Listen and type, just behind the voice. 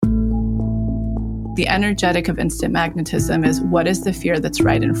The energetic of instant magnetism is, what is the fear that's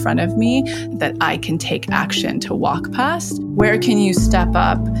right in front of me that I can take action to walk past? Where can you step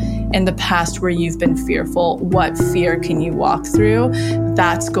up in the past where you've been fearful? What fear can you walk through?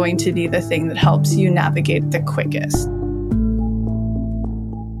 That's going to be the thing that helps you navigate the quickest.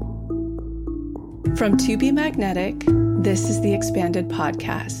 From To Be Magnetic, this is the Expanded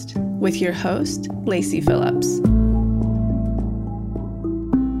Podcast with your host, Lacey Phillips.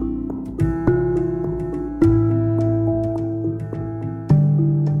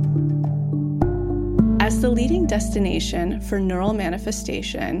 As the leading destination for neural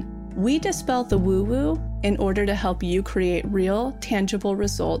manifestation, we dispel the woo-woo in order to help you create real, tangible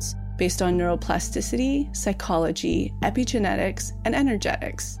results based on neuroplasticity, psychology, epigenetics, and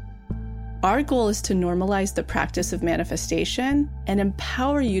energetics. Our goal is to normalize the practice of manifestation and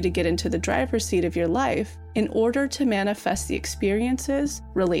empower you to get into the driver's seat of your life in order to manifest the experiences,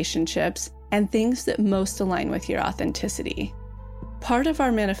 relationships, and things that most align with your authenticity. Part of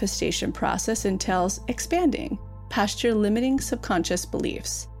our manifestation process entails expanding past your limiting subconscious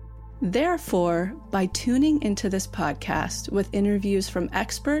beliefs. Therefore, by tuning into this podcast with interviews from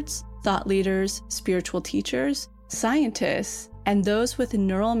experts, thought leaders, spiritual teachers, scientists, and those with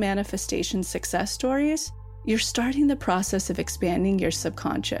neural manifestation success stories, you're starting the process of expanding your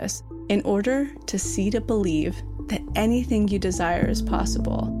subconscious in order to see to believe that anything you desire is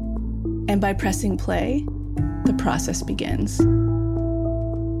possible. And by pressing play, the process begins.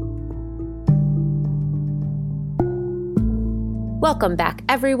 Welcome back,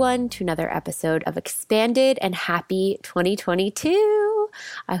 everyone, to another episode of Expanded and Happy 2022.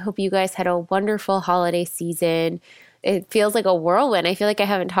 I hope you guys had a wonderful holiday season. It feels like a whirlwind. I feel like I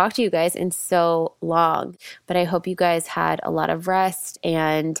haven't talked to you guys in so long, but I hope you guys had a lot of rest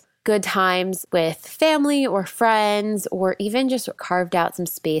and good times with family or friends, or even just carved out some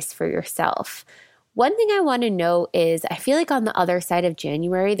space for yourself. One thing I want to note is I feel like on the other side of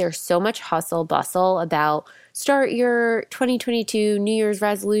January, there's so much hustle bustle about start your 2022 New Year's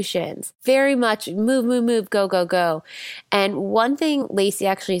resolutions. Very much move, go, go, go. And one thing Lacey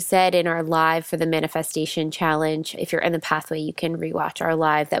actually said in our live for the Manifestation Challenge, if you're in the pathway, you can rewatch our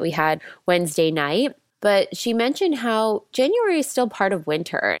live that we had Wednesday night. But she mentioned how January is still part of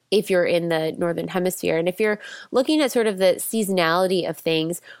winter if you're in the Northern Hemisphere. And if you're looking at sort of the seasonality of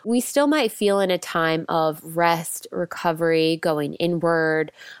things, we still might feel in a time of rest, recovery, going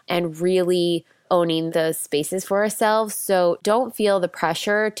inward, and really owning those spaces for ourselves. So don't feel the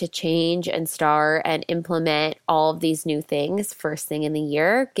pressure to change and start and implement all of these new things first thing in the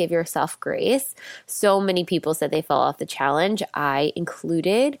year. Give yourself grace. So many people said they fell off the challenge, I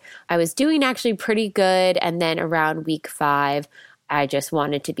included. I was doing actually pretty good. And then around week 5, I just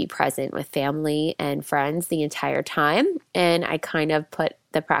wanted to be present with family and friends the entire time. And I kind of put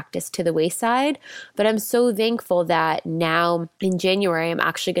the practice to the wayside. But I'm so thankful that now in January, I'm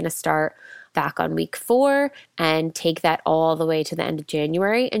actually going to start back on week 4 and take that all the way to the end of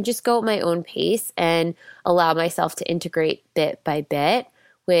January and just go at my own pace and allow myself to integrate bit by bit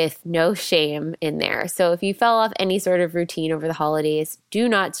with no shame in there. So if you fell off any sort of routine over the holidays, do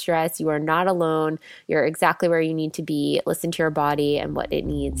not stress. You are not alone. You're exactly where you need to be. Listen to your body and what it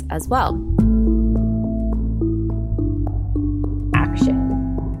needs as well. Action.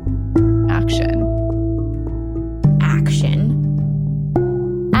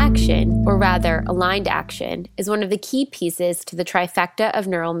 Action, or rather aligned action, is one of the key pieces to the trifecta of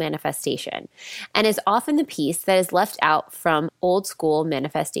neural manifestation and is often the piece that is left out from old school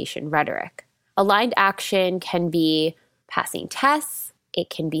manifestation rhetoric. Aligned action can be passing tests, it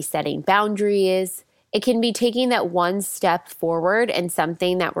can be setting boundaries, it can be taking that one step forward in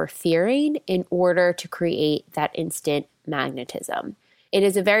something that we're fearing in order to create that instant magnetism. It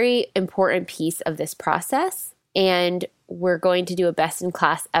is a very important piece of this process, and we're going to do a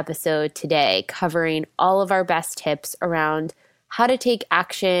best-in-class episode today covering all of our best tips around how to take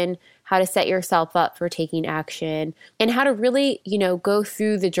action, how to set yourself up for taking action, and how to really, go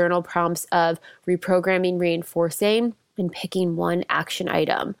through the journal prompts of reprogramming, reinforcing, and picking one action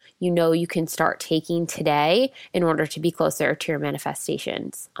item you can start taking today in order to be closer to your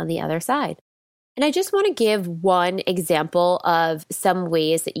manifestations on the other side. And I just want to give one example of some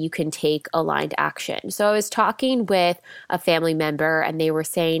ways that you can take aligned action. So I was talking with a family member and they were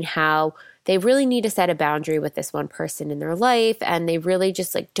saying how they really need to set a boundary with this one person in their life, and they really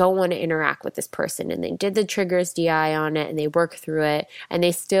just don't want to interact with this person. And they did the triggers DI on it and they worked through it, and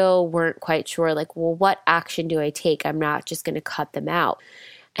they still weren't quite sure, what action do I take? I'm not just going to cut them out.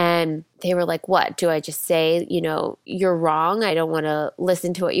 And they were like, what? Do I just say, you're wrong? I don't want to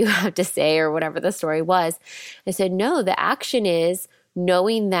listen to what you have to say, or whatever the story was. I said, no, the action is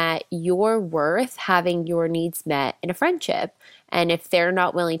knowing that you're worth having your needs met in a friendship. And if they're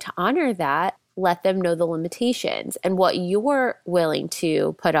not willing to honor that, let them know the limitations and what you're willing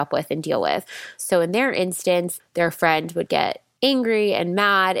to put up with and deal with. So in their instance, their friend would get angry and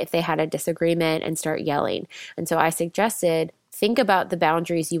mad if they had a disagreement and start yelling. And so I suggested, think about the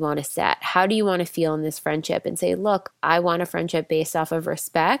boundaries you want to set. How do you want to feel in this friendship? And say, look, I want a friendship based off of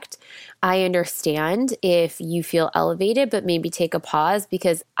respect. I understand if you feel elevated, but maybe take a pause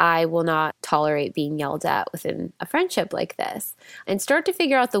because I will not tolerate being yelled at within a friendship like this. And start to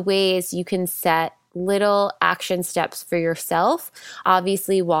figure out the ways you can set little action steps for yourself,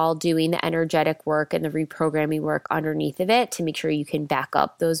 obviously while doing the energetic work and the reprogramming work underneath of it to make sure you can back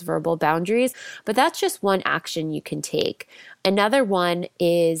up those verbal boundaries. But that's just one action you can take. Another one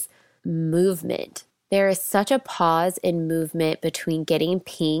is movement. There is such a pause in movement between getting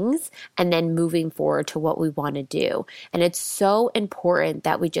pings and then moving forward to what we want to do. And it's so important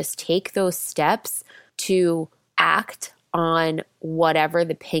that we just take those steps to act on whatever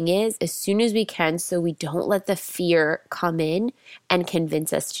the ping is as soon as we can, so we don't let the fear come in and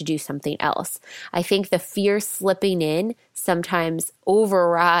convince us to do something else. I think the fear slipping in sometimes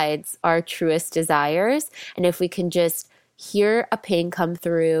overrides our truest desires. And if we can just hear a ping come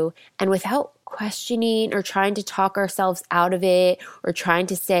through and without questioning or trying to talk ourselves out of it or trying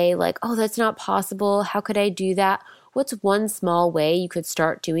to say like, oh, that's not possible, how could I do that? What's one small way you could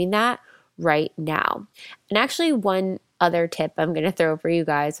start doing that right now? And actually, one other tip I'm going to throw for you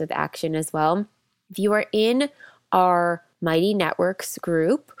guys with action as well. If you are in our Mighty Networks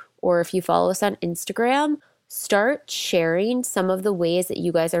group, or if you follow us on Instagram, start sharing some of the ways that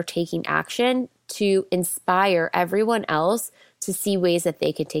you guys are taking action to inspire everyone else to see ways that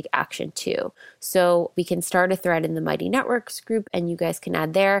they can take action too. So we can start a thread in the Mighty Networks group and you guys can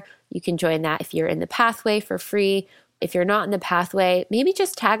add there. You can join that if you're in the pathway for free. If you're not in the pathway, maybe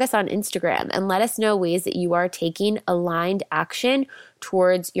just tag us on Instagram and let us know ways that you are taking aligned action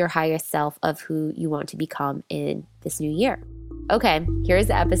towards your highest self of who you want to become in this new year. Okay, here's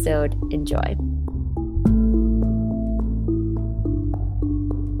the episode. Enjoy.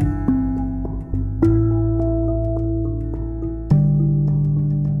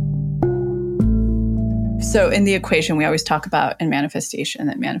 So in the equation, we always talk about in manifestation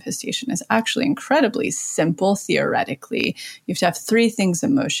that manifestation is actually incredibly simple theoretically. You have to have three things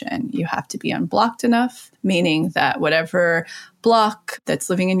in motion. You have to be unblocked enough, meaning that whatever block that's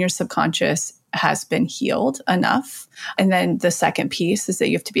living in your subconscious has been healed enough. And then the second piece is that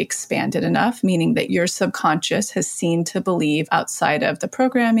you have to be expanded enough, meaning that your subconscious has seen to believe outside of the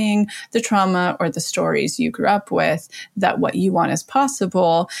programming, the trauma, or the stories you grew up with that what you want is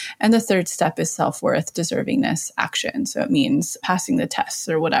possible. And the third step is self-worth, deservingness, action. So it means passing the tests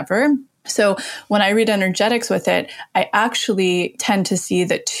or whatever. So when I read energetics with it, I actually tend to see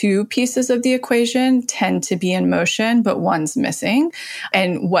that two pieces of the equation tend to be in motion, but one's missing.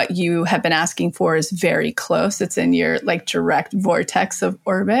 And what you have been asking for is very close. It's in your like direct vortex of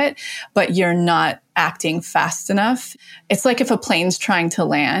orbit, but you're not acting fast enough. It's like if a plane's trying to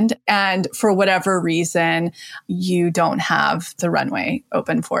land and for whatever reason, you don't have the runway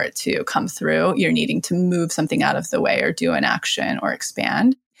open for it to come through. You're needing to move something out of the way or do an action or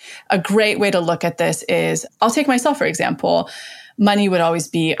expand. A great way to look at this is, I'll take myself, for example. Money would always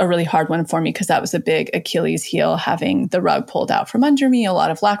be a really hard one for me because that was a big Achilles heel, having the rug pulled out from under me, a lot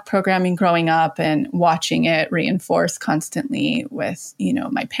of lack programming growing up and watching it reinforced constantly with,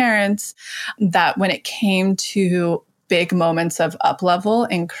 my parents, that when it came to big moments of up level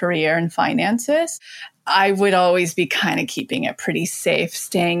in career and finances, I would always be kind of keeping it pretty safe,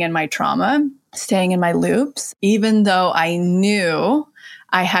 staying in my trauma, staying in my loops, even though I knew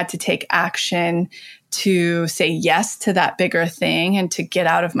I had to take action to say yes to that bigger thing and to get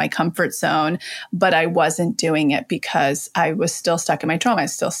out of my comfort zone. But I wasn't doing it because I was still stuck in my trauma. I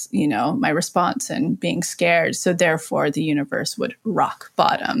still, my response and being scared. So therefore the universe would rock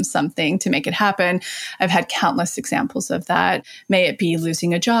bottom something to make it happen. I've had countless examples of that. May it be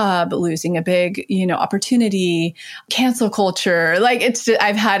losing a job, losing a big, opportunity, cancel culture. Like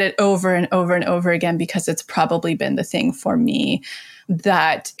I've had it over and over and over again because it's probably been the thing for me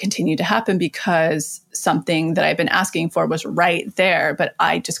that continued to happen because something that I've been asking for was right there, but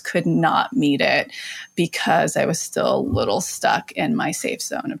I just could not meet it because I was still a little stuck in my safe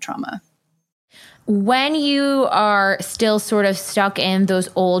zone of trauma. When you are still sort of stuck in those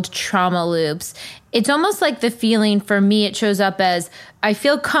old trauma loops, it's almost like the feeling for me, it shows up as I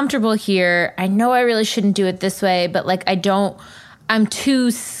feel comfortable here. I know I really shouldn't do it this way, but I'm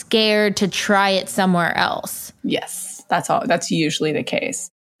too scared to try it somewhere else. Yes. That's usually the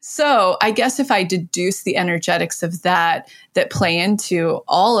case. So I guess if I deduce the energetics of that play into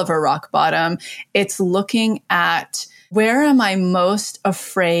all of a rock bottom, it's looking at where am I most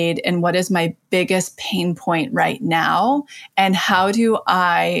afraid and what is my biggest pain point right now? And how do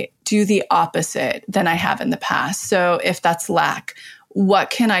I do the opposite than I have in the past? So if that's lack, what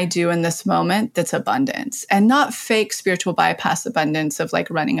can I do in this moment that's abundance, and not fake spiritual bypass abundance of like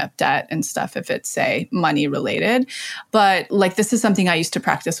running up debt and stuff if it's, say, money related. But like, this is something I used to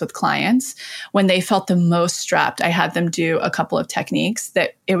practice with clients when they felt the most strapped. I had them do a couple of techniques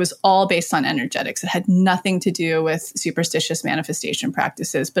that it was all based on energetics. It had nothing to do with superstitious manifestation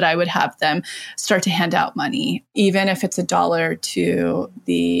practices, but I would have them start to hand out money, even if it's $1 to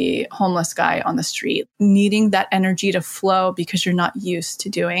the homeless guy on the street, needing that energy to flow because you're not used to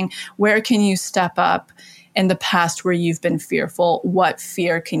doing. Where can you step up in the past where you've been fearful? What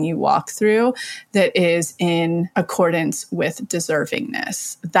fear can you walk through that is in accordance with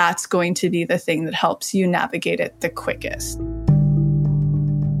deservingness? That's going to be the thing that helps you navigate it the quickest.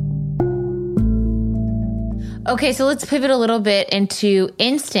 Okay, so let's pivot a little bit into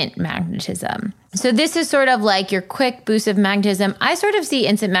instant magnetism. So this is sort of like your quick boost of magnetism. I sort of see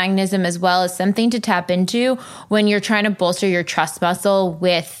instant magnetism as well as something to tap into when you're trying to bolster your trust muscle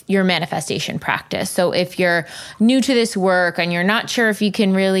with your manifestation practice. So if you're new to this work and you're not sure if you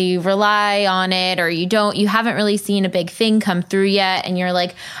can really rely on it, or you haven't really seen a big thing come through yet, and you're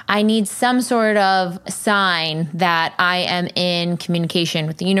like, I need some sort of sign that I am in communication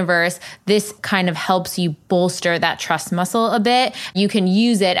with the universe, this kind of helps you bolster that trust muscle a bit. You can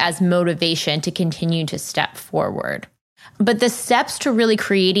use it as motivation to continue to step forward. But the steps to really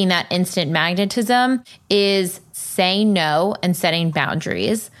creating that instant magnetism is saying no and setting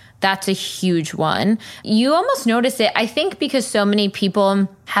boundaries. That's a huge one. You almost notice it, I think, because so many people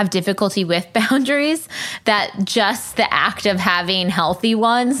have difficulty with boundaries, that just the act of having healthy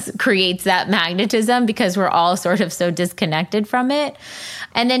ones creates that magnetism because we're all sort of so disconnected from it.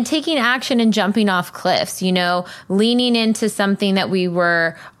 And then taking action and jumping off cliffs, leaning into something that we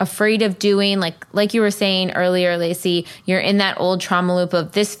were afraid of doing. Like you were saying earlier, Lacey, you're in that old trauma loop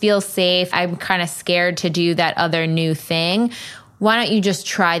of this feels safe. I'm kind of scared to do that other new thing. Why don't you just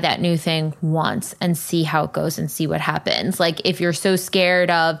try that new thing once and see how it goes and see what happens? Like if you're so scared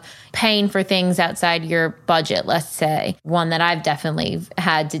of paying for things outside your budget, let's say, one that I've definitely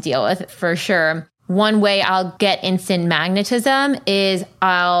had to deal with for sure. One way I'll get instant magnetism is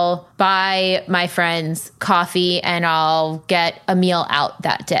I'll buy my friends coffee and I'll get a meal out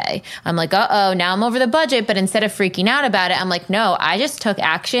that day. I'm like, now I'm over the budget. But instead of freaking out about it, I'm like, no, I just took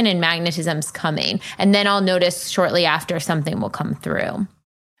action and magnetism's coming. And then I'll notice shortly after something will come through.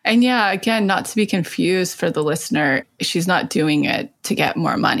 And yeah, again, not to be confused for the listener, she's not doing it to get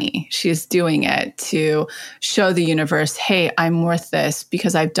more money. She's doing it to show the universe, hey, I'm worth this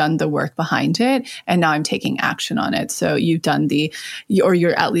because I've done the work behind it and now I'm taking action on it. So you've done or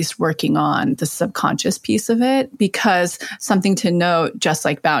you're at least working on the subconscious piece of it. Because something to note, just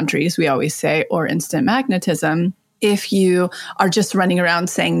like boundaries, we always say, or instant magnetism, if you are just running around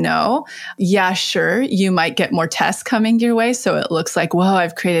saying no, yeah, sure, you might get more tests coming your way. So it looks like, whoa,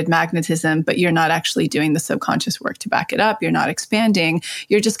 I've created magnetism, but you're not actually doing the subconscious work to back it up. You're not expanding.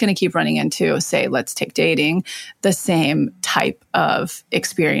 You're just going to keep running into, say, let's take dating, the same type of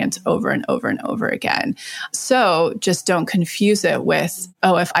experience over and over and over again. So just don't confuse it with,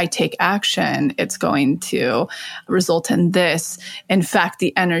 if I take action, it's going to result in this. In fact,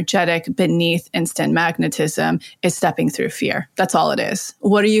 the energetic beneath instant magnetism is stepping through fear. That's all it is.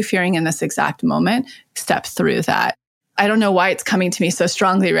 What are you fearing in this exact moment? Step through that. I don't know why it's coming to me so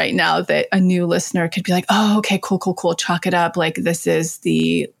strongly right now that a new listener could be like, oh, okay, cool. Chalk it up. Like this is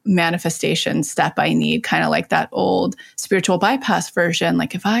the manifestation step I need, kind of like that old spiritual bypass version.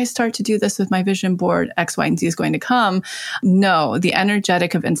 Like if I start to do this with my vision board, X, Y, and Z is going to come. No, the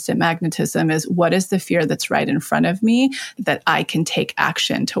energetic of instant magnetism is what is the fear that's right in front of me that I can take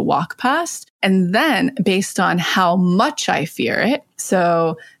action to walk past. And then based on how much I fear it,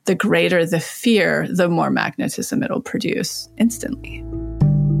 so the greater the fear, the more magnetism it'll produce instantly.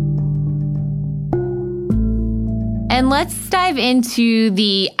 And let's dive into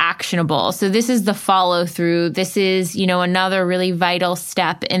the actionable. So this is the follow through. This is, another really vital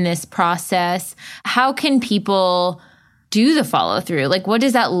step in this process. How can people do the follow through? Like, what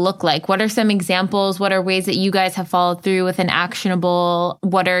does that look like? What are some examples? What are ways that you guys have followed through with an actionable?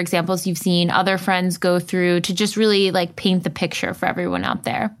 What are examples you've seen other friends go through to just really paint the picture for everyone out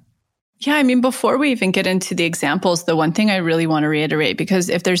there? Yeah, before we even get into the examples, the one thing I really want to reiterate, because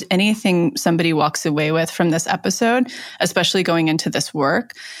if there's anything somebody walks away with from this episode, especially going into this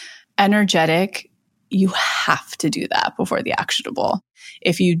work, energetic you have to do that before the actionable.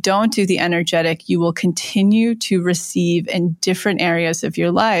 If you don't do the energetic, you will continue to receive in different areas of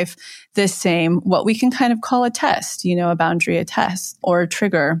your life the same, what we can kind of call a test, a boundary, a test, or a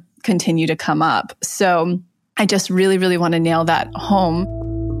trigger continue to come up. So I just really, really want to nail that home.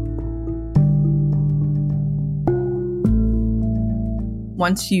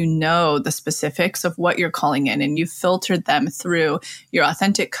 Once you know the specifics of what you're calling in and you've filtered them through your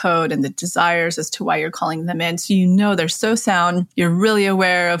authentic code and the desires as to why you're calling them in, so you know they're so sound, you're really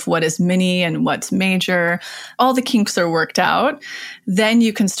aware of what is mini and what's major, all the kinks are worked out, then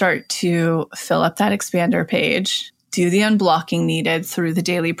you can start to fill up that expander page, do the unblocking needed through the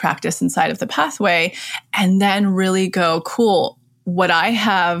daily practice inside of the pathway, and then really go, cool, what I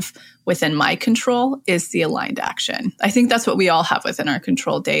have within my control is the aligned action. I think that's what we all have within our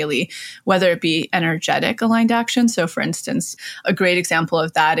control daily, whether it be energetic aligned action. So for instance, a great example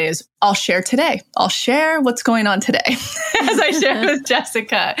of that is I'll share today. I'll share what's going on today as I shared with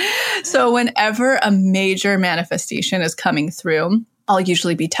Jessica. So whenever a major manifestation is coming through, I'll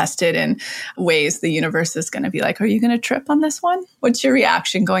usually be tested in ways the universe is going to be like, are you going to trip on this one? What's your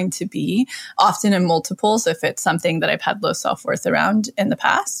reaction going to be? Often in multiples, if it's something that I've had low self-worth around in the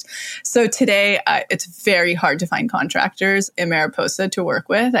past. So today, it's very hard to find contractors in Mariposa to work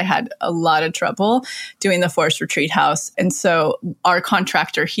with. I had a lot of trouble doing the Forest Retreat House. And so our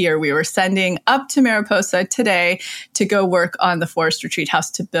contractor here, we were sending up to Mariposa today to go work on the Forest Retreat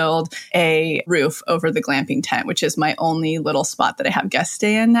House to build a roof over the glamping tent, which is my only little spot that I have guest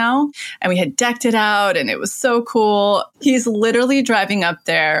stay in now. And we had decked it out and it was so cool. He's literally driving up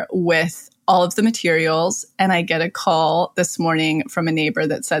there with all of the materials. And I get a call this morning from a neighbor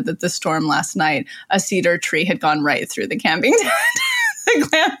that said that the storm last night, a cedar tree had gone right through the camping tent. The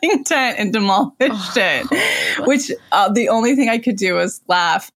glamping tent and demolished it, which the only thing I could do was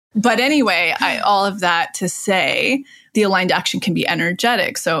laugh. But anyway, all of that to say, the aligned action can be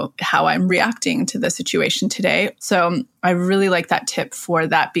energetic. So how I'm reacting to the situation today. So I really like that tip for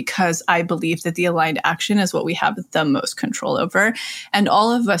that because I believe that the aligned action is what we have the most control over. And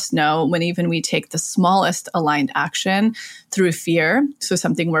all of us know when even we take the smallest aligned action through fear, so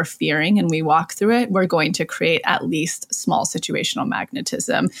something we're fearing and we walk through it, we're going to create at least small situational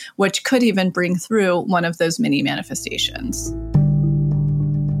magnetism, which could even bring through one of those mini manifestations.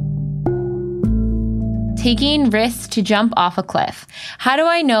 Taking risks to jump off a cliff. How do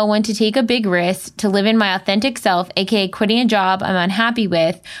I know when to take a big risk to live in my authentic self, aka quitting a job I'm unhappy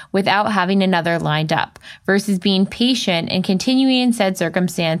with without having another lined up, versus being patient and continuing in said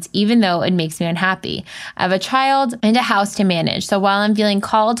circumstance even though it makes me unhappy? I have a child and a house to manage, so while I'm feeling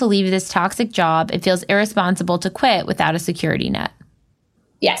called to leave this toxic job, it feels irresponsible to quit without a security net.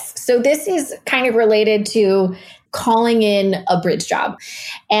 Yes. So this is kind of related to calling in a bridge job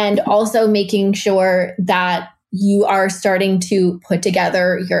and also making sure that you are starting to put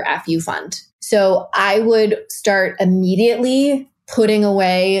together your FU fund. So I would start immediately putting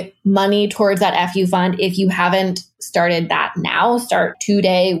away money towards that FU fund. If you haven't started that now, start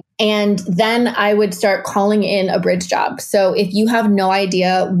today. And then I would start calling in a bridge job. So if you have no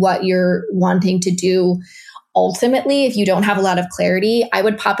idea what you're wanting to do, ultimately, if you don't have a lot of clarity, I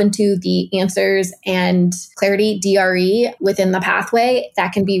would pop into the answers and clarity DRE within the pathway.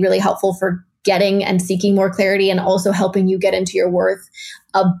 That can be really helpful for getting and seeking more clarity and also helping you get into your worth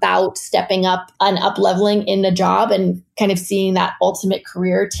about stepping up and up leveling in a job and kind of seeing that ultimate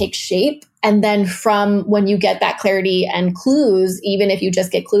career take shape. And then from when you get that clarity and clues, even if you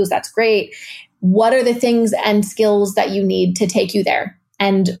just get clues, that's great. What are the things and skills that you need to take you there?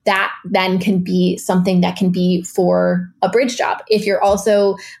 And that then can be something that can be for a bridge job. If you're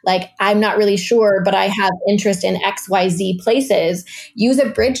also like, I'm not really sure, but I have interest in XYZ places, use a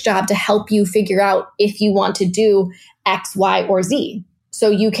bridge job to help you figure out if you want to do X, Y, or Z. So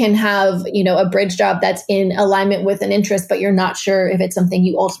you can have, a bridge job that's in alignment with an interest, but you're not sure if it's something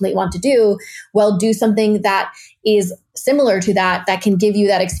you ultimately want to do. Well, do something that is similar to that can give you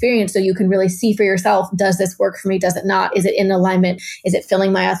that experience so you can really see for yourself, does this work for me? Does it not? Is it in alignment? Is it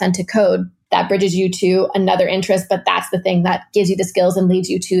filling my authentic code? That bridges you to another interest, but that's the thing that gives you the skills and leads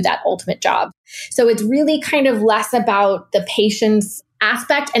you to that ultimate job. So it's really kind of less about the patience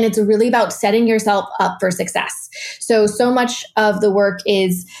aspect, and it's really about setting yourself up for success. So much of the work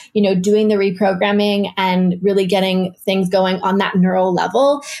is, doing the reprogramming and really getting things going on that neural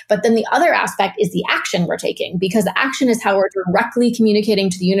level. But then the other aspect is the action we're taking, because the action is how we're directly communicating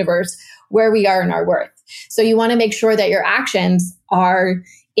to the universe where we are in our worth. So you want to make sure that your actions are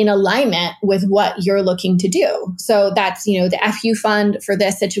in alignment with what you're looking to do. So that's, the FU fund for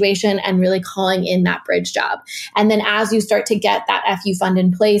this situation and really calling in that bridge job. And then as you start to get that FU fund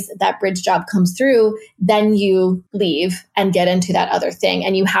in place, that bridge job comes through, then you leave and get into that other thing.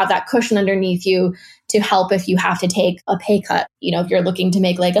 And you have that cushion underneath you to help if you have to take a pay cut. If you're looking to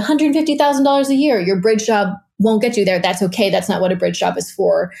make like $150,000 a year, your bridge job won't get you there. That's okay. That's not what a bridge job is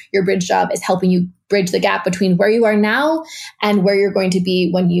for. Your bridge job is helping you bridge the gap between where you are now and where you're going to be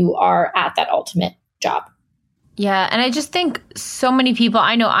when you are at that ultimate job. Yeah. And I just think so many people,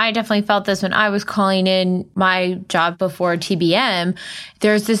 I know I definitely felt this when I was calling in my job before TBM.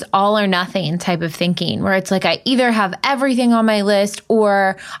 There's this all or nothing type of thinking where it's like, I either have everything on my list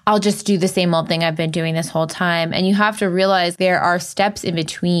or I'll just do the same old thing I've been doing this whole time. And you have to realize there are steps in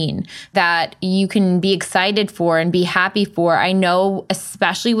between that you can be excited for and be happy for. I know,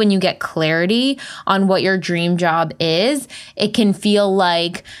 especially when you get clarity on what your dream job is, it can feel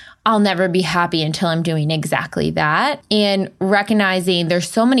like, I'll never be happy until I'm doing exactly that. And recognizing there's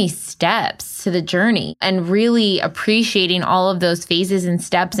so many steps to the journey and really appreciating all of those phases and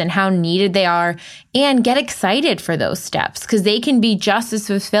steps and how needed they are, and get excited for those steps because they can be just as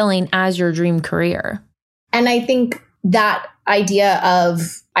fulfilling as your dream career. And I think that idea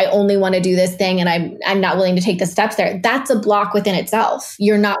of I only want to do this thing and I'm not willing to take the steps there, that's a block within itself.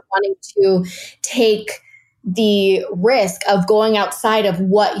 You're not wanting to take the risk of going outside of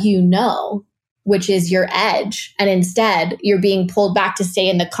what you know, which is your edge. And instead, you're being pulled back to stay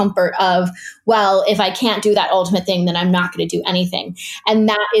in the comfort of, well, if I can't do that ultimate thing, then I'm not going to do anything. And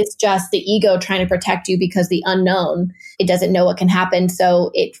that is just the ego trying to protect you because the unknown, it doesn't know what can happen.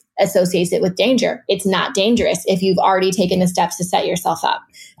 So it associates it with danger. It's not dangerous if you've already taken the steps to set yourself up.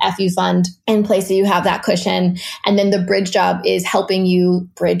 FU fund in place so you have that cushion. And then the bridge job is helping you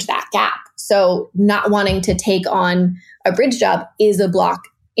bridge that gap. So not wanting to take on a bridge job is a block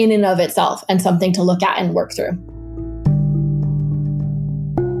in and of itself and something to look at and work through.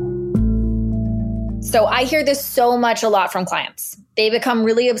 So I hear this so much a lot from clients. They become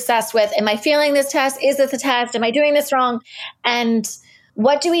really obsessed with, am I failing this test? Is this a test? Am I doing this wrong? And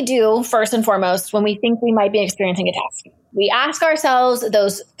what do we do first and foremost when we think we might be experiencing a test? We ask ourselves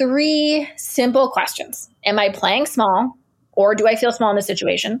those 3 simple questions. Am I playing small? Or do I feel small in this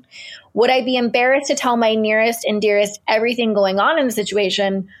situation? Would I be embarrassed to tell my nearest and dearest everything going on in the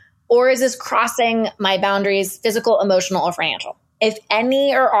situation? Or is this crossing my boundaries, physical, emotional, or financial? If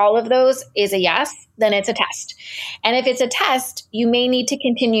any or all of those is a yes, then it's a test. And if it's a test, you may need to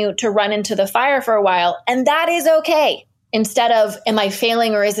continue to run into the fire for a while, and that is okay. Instead of, am I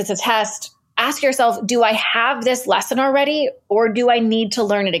failing or is this a test? Ask yourself, do I have this lesson already, or do I need to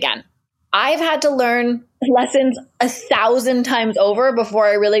learn it again? I've had to learn lessons 1,000 times over before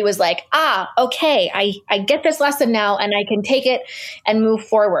I really was like, okay, I get this lesson now and I can take it and move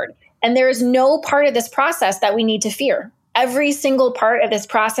forward. And there is no part of this process that we need to fear. Every single part of this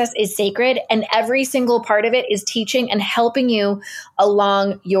process is sacred, and every single part of it is teaching and helping you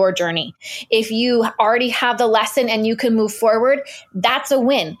along your journey. If you already have the lesson and you can move forward, that's a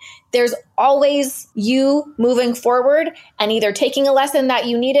win. There's always you moving forward and either taking a lesson that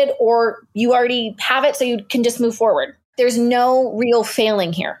you needed or you already have it so you can just move forward. There's no real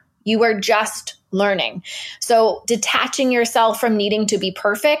failing here. You are just learning. So detaching yourself from needing to be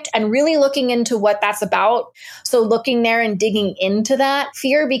perfect and really looking into what that's about. So looking there and digging into that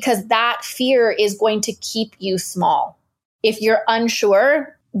fear, because that fear is going to keep you small. If you're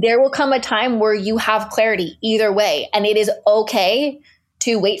unsure, there will come a time where you have clarity either way, and it is okay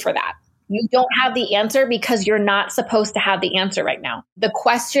to wait for that. You don't have the answer because you're not supposed to have the answer right now. The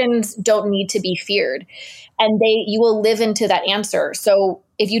questions don't need to be feared, and you will live into that answer. So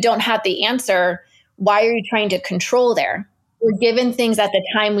if you don't have the answer, why are you trying to control there? We're given things at the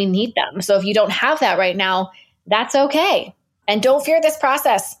time we need them. So if you don't have that right now, that's okay. And don't fear this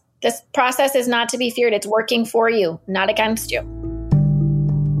process. This process is not to be feared. It's working for you, not against you.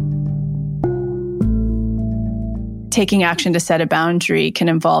 Taking action to set a boundary can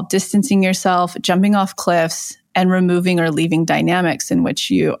involve distancing yourself, jumping off cliffs, and removing or leaving dynamics in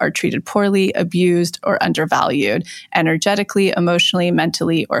which you are treated poorly, abused, or undervalued, energetically, emotionally,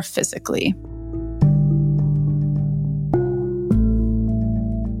 mentally, or physically.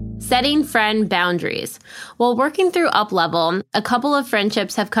 Setting friend boundaries. While working through UpLevel, a couple of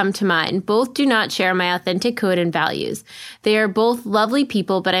friendships have come to mind. Both do not share my authentic code and values. They are both lovely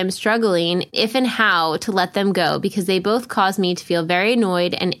people, but I'm struggling if and how to let them go because they both cause me to feel very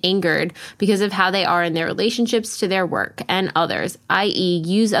annoyed and angered because of how they are in their relationships to their work and others, i.e.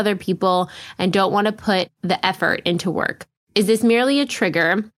 use other people and don't want to put the effort into work. Is this merely a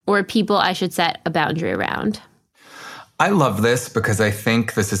trigger or people I should set a boundary around? I love this because I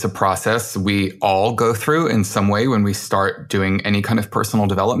think this is a process we all go through in some way when we start doing any kind of personal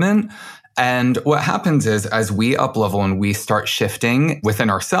development. And what happens is as we up-level and we start shifting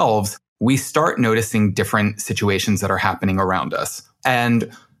within ourselves, we start noticing different situations that are happening around us.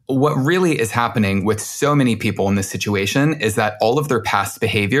 And what really is happening with so many people in this situation is that all of their past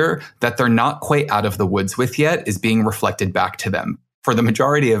behavior that they're not quite out of the woods with yet is being reflected back to them. For the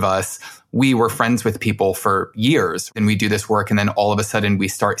majority of us, we were friends with people for years and we do this work. And then all of a sudden we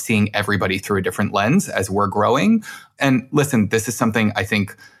start seeing everybody through a different lens as we're growing. And listen, this is something I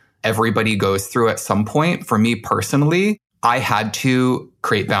think everybody goes through at some point. For me personally, I had to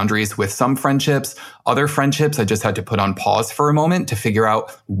create boundaries with some friendships. Other friendships, I just had to put on pause for a moment to figure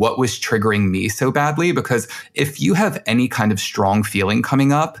out what was triggering me so badly. Because if you have any kind of strong feeling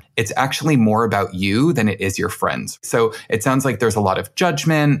coming up, it's actually more about you than it is your friends. So it sounds like there's a lot of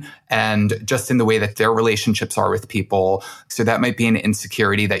judgment and just in the way that their relationships are with people. So that might be an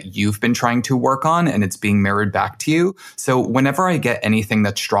insecurity that you've been trying to work on and it's being mirrored back to you. So whenever I get anything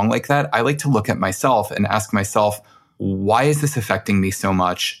that's strong like that, I like to look at myself and ask myself, why is this affecting me so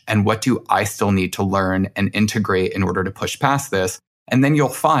much? And what do I still need to learn and integrate in order to push past this? And then you'll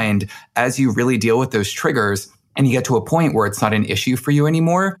find as you really deal with those triggers and you get to a point where it's not an issue for you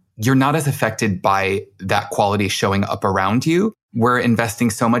anymore, you're not as affected by that quality showing up around you. We're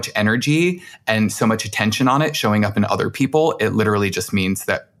investing so much energy and so much attention on it showing up in other people. It literally just means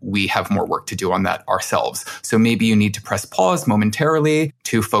that we have more work to do on that ourselves. So maybe you need to press pause momentarily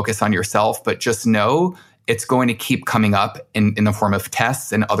to focus on yourself, but just know it's going to keep coming up in the form of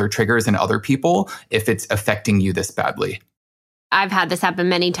tests and other triggers and other people if it's affecting you this badly. I've had this happen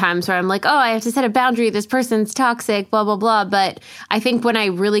many times where I'm like, oh, I have to set a boundary. This person's toxic, blah, blah, blah. But I think when I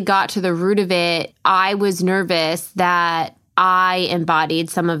really got to the root of it, I was nervous that I embodied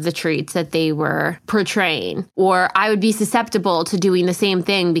some of the traits that they were portraying, or I would be susceptible to doing the same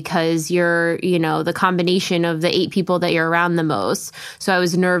thing because you're, the combination of the 8 people that you're around the most. So I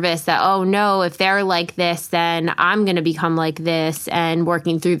was nervous that, oh no, if they're like this, then I'm going to become like this and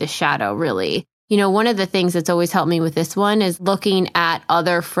working through the shadow, really. One of the things that's always helped me with this one is looking at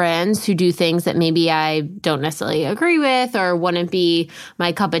other friends who do things that maybe I don't necessarily agree with or wouldn't be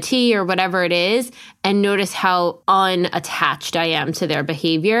my cup of tea or whatever it is, and notice how unattached I am to their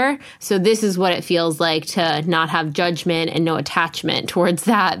behavior. So this is what it feels like to not have judgment and no attachment towards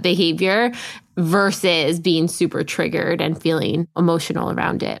that behavior versus being super triggered and feeling emotional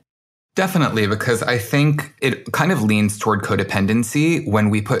around it. Definitely, because I think it kind of leans toward codependency when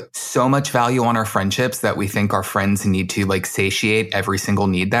we put so much value on our friendships that we think our friends need to satiate every single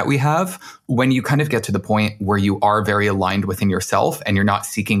need that we have. When you kind of get to the point where you are very aligned within yourself and you're not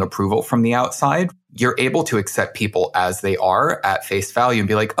seeking approval from the outside, you're able to accept people as they are at face value and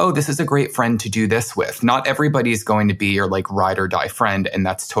be like, oh, this is a great friend to do this with. Not everybody's going to be your ride or die friend, and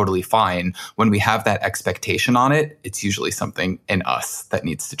that's totally fine. When we have that expectation on it, it's usually something in us that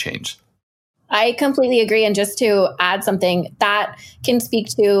needs to change. I completely agree. And just to add something that can speak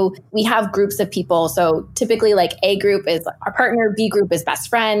to, we have groups of people. So typically A group is our partner, B group is best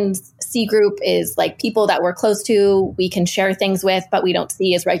friends, C group is people that we're close to, we can share things with, but we don't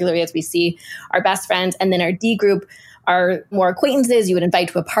see as regularly as we see our best friends. And then our D group are more acquaintances you would invite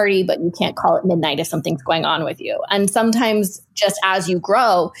to a party, but you can't call it midnight if something's going on with you. And sometimes just as you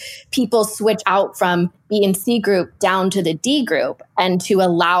grow, people switch out from B and C group down to the D group, and to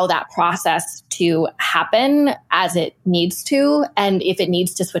allow that process to happen as it needs to. And if it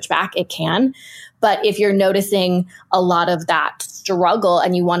needs to switch back, it can. But if you're noticing a lot of that struggle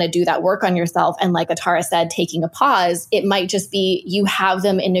and you want to do that work on yourself, and like Atara said, taking a pause, it might just be you have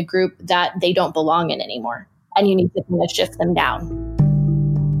them in a group that they don't belong in anymore. And you need to kind of shift them down.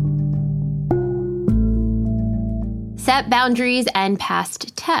 Set boundaries and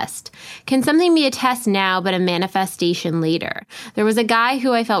past test. Can something be a test now but a manifestation later? There was a guy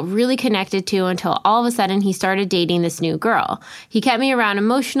who I felt really connected to until all of a sudden he started dating this new girl. He kept me around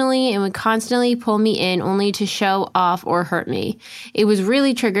emotionally and would constantly pull me in only to show off or hurt me. It was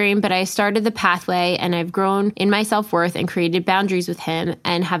really triggering, but I started the pathway and I've grown in my self-worth and created boundaries with him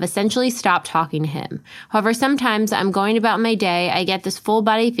and have essentially stopped talking to him. However, sometimes I'm going about my day, I get this full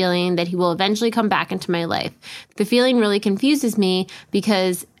body feeling that he will eventually come back into my life. The feeling really confuses me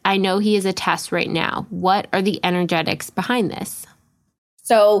because I know he is a test right now. What are the energetics behind this?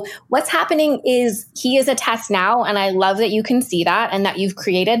 So what's happening is he is a test now. And I love that you can see that and that you've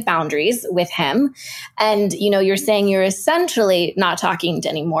created boundaries with him. And, you're saying you're essentially not talking to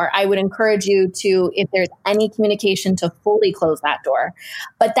anymore. I would encourage you to, if there's any communication, to fully close that door.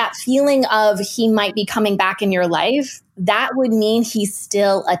 But that feeling of he might be coming back in your life, that would mean he's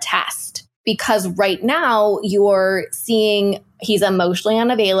still a test. because right now you're seeing he's emotionally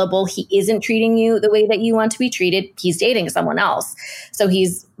unavailable. He isn't treating you the way that you want to be treated. He's dating someone else. So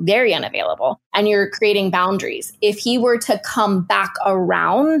he's very unavailable, and you're creating boundaries. If he were to come back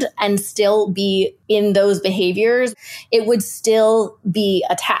around and still be in those behaviors, it would still be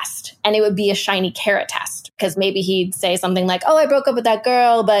a test, and it would be a shiny carrot test, because maybe he'd say something like, oh, I broke up with that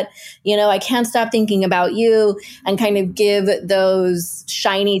girl, but I can't stop thinking about you, and kind of give those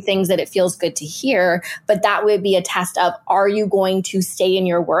shiny things that it feels good to hear. But that would be a test of, are you going to stay in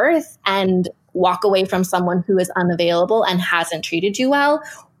your worth and walk away from someone who is unavailable and hasn't treated you well?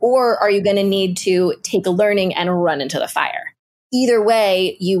 Or are you going to need to take a learning and run into the fire? Either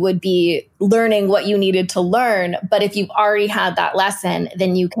way, you would be learning what you needed to learn. But if you've already had that lesson,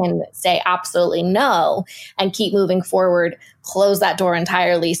 then you can say absolutely no and keep moving forward, close that door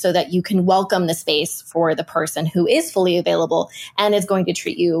entirely so that you can welcome the space for the person who is fully available and is going to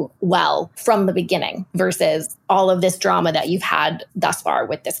treat you well from the beginning versus all of this drama that you've had thus far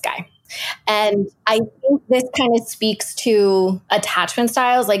with this guy. And I think this kind of speaks to attachment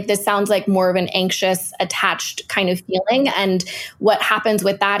styles. Like, this sounds like more of an anxious, attached kind of feeling. And what happens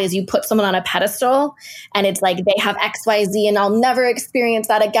with that is you put someone on a pedestal and it's like they have XYZ and I'll never experience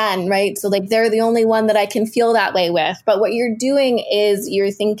that again, right? So like they're the only one that I can feel that way with. But what you're doing is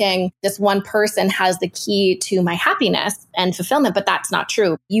you're thinking this one person has the key to my happiness and fulfillment, but that's not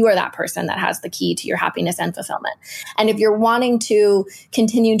true. You are that person that has the key to your happiness and fulfillment. And if you're wanting to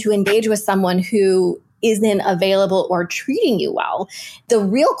continue to engage with someone who isn't available or treating you well, the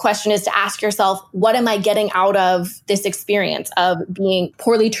real question is to ask yourself, what am I getting out of this experience of being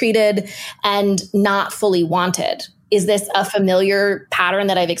poorly treated and not fully wanted? Is this a familiar pattern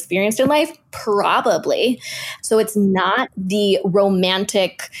that I've experienced in life? Probably. So it's not the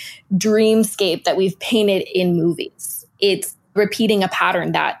romantic dreamscape that we've painted in movies. It's repeating a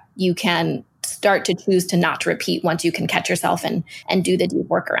pattern that you can start to choose to not to repeat once you can catch yourself and do the deep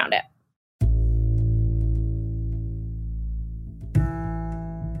work around it.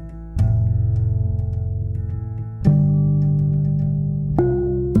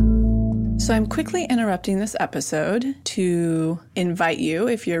 So I'm quickly interrupting this episode to invite you,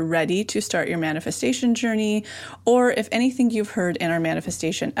 if you're ready to start your manifestation journey, or if anything you've heard in our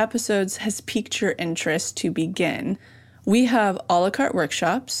manifestation episodes has piqued your interest, to begin. We have a la carte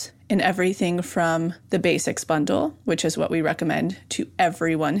workshops in everything from the basics bundle, which is what we recommend to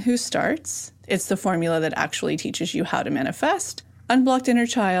everyone who starts. It's the formula that actually teaches you how to manifest, unblocked inner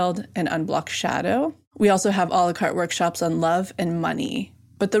child, and unblocked shadow. We also have a la carte workshops on love and money.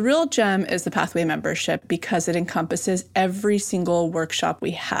 But the real gem is the Pathway membership because it encompasses every single workshop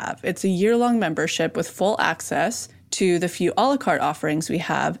we have. It's a year-long membership with full access to the few a la carte offerings we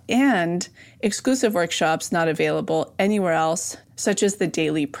have and exclusive workshops not available anywhere else, such as the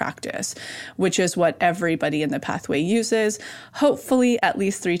daily practice, which is what everybody in the Pathway uses, hopefully at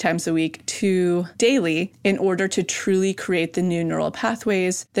least 3 times a week to daily, in order to truly create the new neural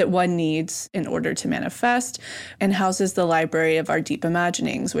pathways that one needs in order to manifest, and houses the library of our deep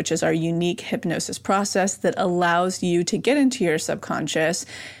imaginings, which is our unique hypnosis process that allows you to get into your subconscious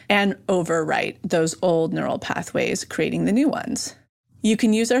and overwrite those old neural pathways, creating the new ones. You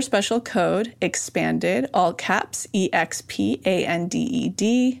can use our special code EXPANDED, all caps, EXPANDED,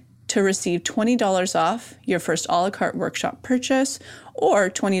 to receive $20 off your first a la carte workshop purchase or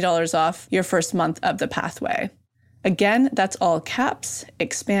 $20 off your first month of the Pathway. Again, that's all caps,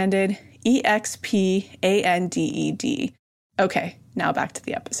 EXPANDED, EXPANDED. Okay, now back to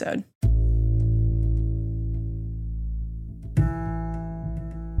the episode.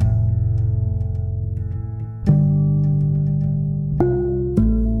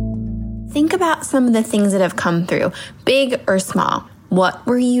 Think about some of the things that have come through, big or small. What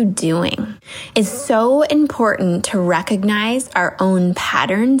were you doing? It's so important to recognize our own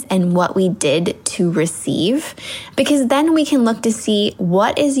patterns and what we did to receive, because then we can look to see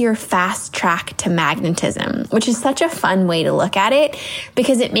what is your fast track to magnetism, which is such a fun way to look at it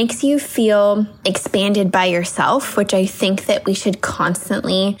because it makes you feel expanded by yourself, which I think that we should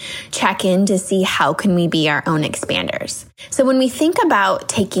constantly check in to see how can we be our own expanders. So when we think about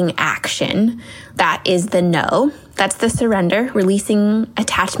taking action, that is the no. That's the surrender, releasing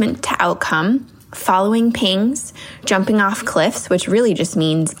attachment to outcome, following pings, jumping off cliffs, which really just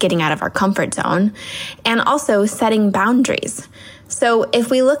means getting out of our comfort zone, and also setting boundaries. So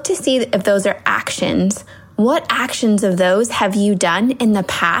if we look to see if those are actions, what actions of those have you done in the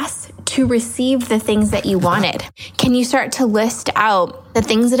past to receive the things that you wanted? Can you start to list out the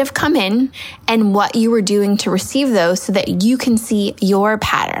things that have come in and what you were doing to receive those so that you can see your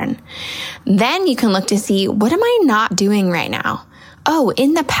pattern? Then you can look to see, what am I not doing right now? Oh,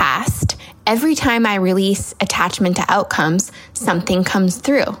 in the past, Every time I release attachment to outcomes, something comes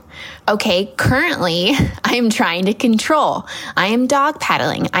through. Okay, currently I am trying to control. I am dog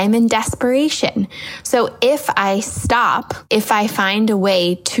paddling. I'm in desperation. So if I stop, if I find a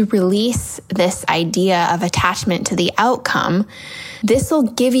way to release this idea of attachment to the outcome, this will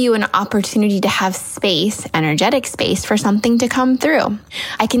give you an opportunity to have space, energetic space, for something to come through.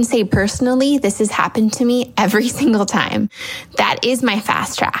 I can say personally, this has happened to me every single time. That is my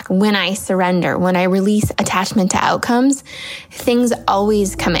fast track. When I surrender, when I release attachment to outcomes, things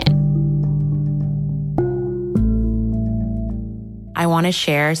always come in. I want to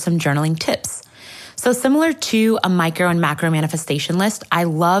share some journaling tips. So similar to a micro and macro manifestation list, I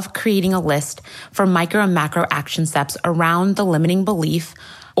love creating a list for micro and macro action steps around the limiting belief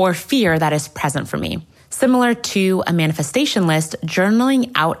or fear that is present for me. Similar to a manifestation list,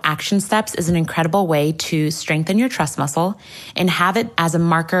 journaling out action steps is an incredible way to strengthen your trust muscle and have it as a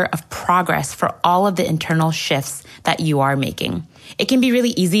marker of progress for all of the internal shifts that you are making. It can be really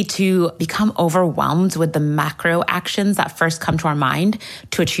easy to become overwhelmed with the macro actions that first come to our mind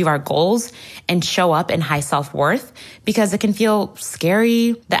to achieve our goals and show up in high self-worth because it can feel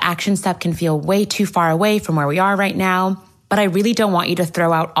scary. The action step can feel way too far away from where we are right now. But I really don't want you to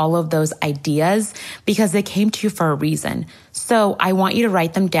throw out all of those ideas because they came to you for a reason. So I want you to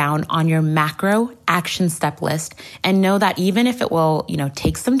write them down on your macro action step list and know that even if it will,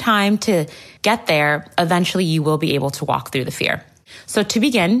 take some time to get there, eventually you will be able to walk through the fear. So to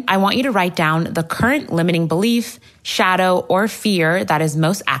begin, I want you to write down the current limiting belief, shadow, or fear that is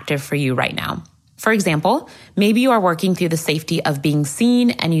most active for you right now. For example, maybe you are working through the safety of being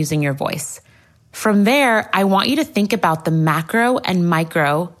seen and using your voice. From there, I want you to think about the macro and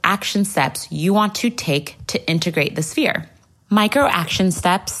micro action steps you want to take to integrate this fear. Micro action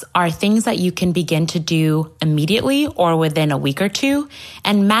steps are things that you can begin to do immediately or within a week or two,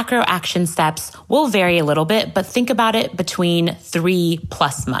 and macro action steps will vary a little bit, but think about it between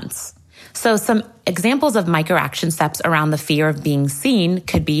 3+ months. So some examples of micro action steps around the fear of being seen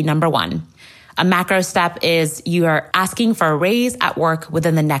could be number 1. A macro step is you are asking for a raise at work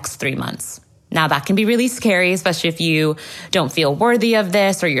within the next 3 months. Now that can be really scary, especially if you don't feel worthy of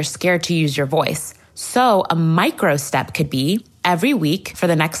this or you're scared to use your voice. So a micro step could be every week for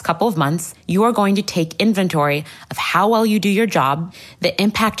the next couple of months, you are going to take inventory of how well you do your job, the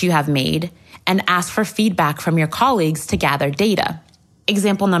impact you have made, and ask for feedback from your colleagues to gather data.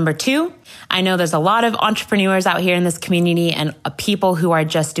 Example number 2, I know there's a lot of entrepreneurs out here in this community and people who are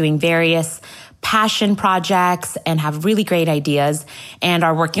just doing various passion projects and have really great ideas and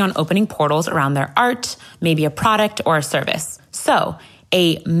are working on opening portals around their art, maybe a product or a service. So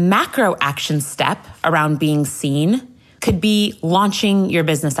a macro action step around being seen could be launching your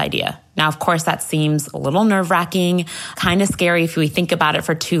business idea. Now, of course, that seems a little nerve-wracking, kind of scary if we think about it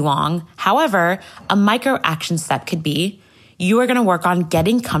for too long. However, a micro action step could be you are going to work on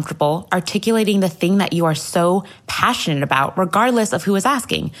getting comfortable articulating the thing that you are so passionate about, regardless of who is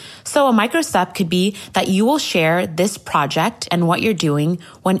asking. So a micro step could be that you will share this project and what you're doing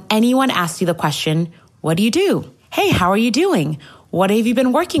when anyone asks you the question, what do you do? Hey, how are you doing? What have you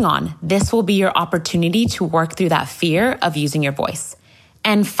been working on? This will be your opportunity to work through that fear of using your voice.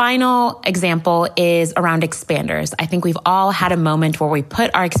 And final example is around expanders. I think we've all had a moment where we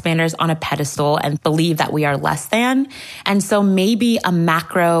put our expanders on a pedestal and believe that we are less than. And so maybe a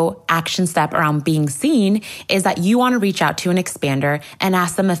macro action step around being seen is that you want to reach out to an expander and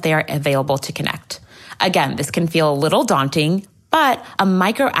ask them if they are available to connect. Again, this can feel a little daunting, but a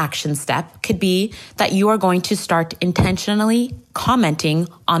micro action step could be that you are going to start intentionally commenting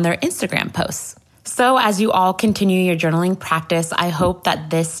on their Instagram posts. So as you all continue your journaling practice, I hope that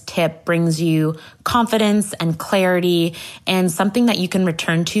this tip brings you confidence and clarity and something that you can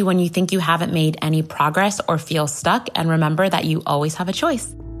return to when you think you haven't made any progress or feel stuck. And remember that you always have a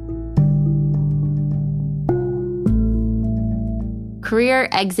choice. Career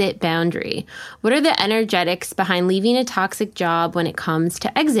exit boundary. What are the energetics behind leaving a toxic job when it comes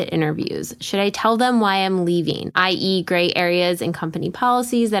to exit interviews? Should I tell them why I'm leaving, i.e. gray areas in company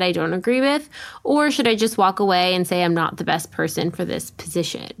policies that I don't agree with? Or should I just walk away and say I'm not the best person for this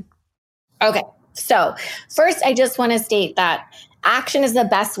position? Okay, so first I just want to state that action is the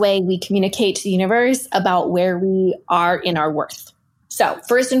best way we communicate to the universe about where we are in our worth. So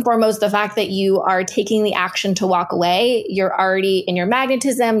first and foremost, the fact that you are taking the action to walk away, you're already in your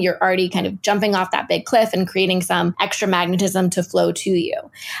magnetism, you're already kind of jumping off that big cliff and creating some extra magnetism to flow to you.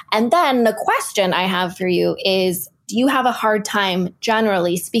 And then the question I have for you is, do you have a hard time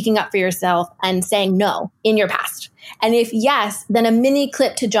generally speaking up for yourself and saying no in your past? And if yes, then a mini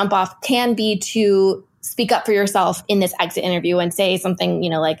clip to jump off can be to speak up for yourself in this exit interview and say something,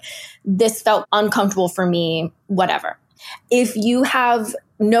 like, this felt uncomfortable for me, whatever. If you have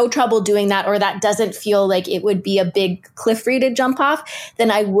no trouble doing that, or that doesn't feel like it would be a big cliff for you to jump off, then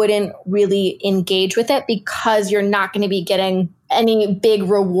I wouldn't really engage with it, because you're not going to be getting any big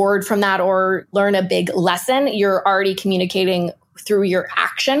reward from that or learn a big lesson. You're already communicating through your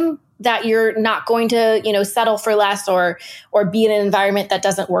action that you're not going to, settle for less or be in an environment that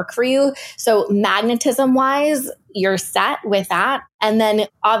doesn't work for you. So magnetism wise, you're set with that. And then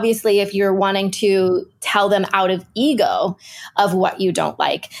obviously, if you're wanting to tell them out of ego of what you don't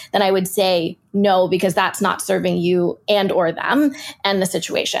like, then I would say no, because that's not serving you and or them and the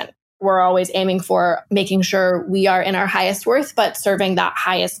situation. We're always aiming for making sure we are in our highest worth, but serving that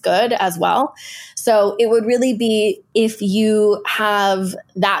highest good as well. So it would really be, if you have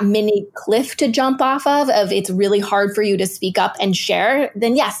that mini cliff to jump off of it's really hard for you to speak up and share,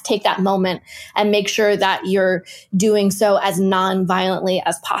 then yes, take that moment and make sure that you're doing so as non-violently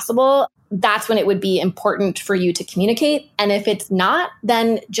as possible. That's when it would be important for you to communicate. And if it's not,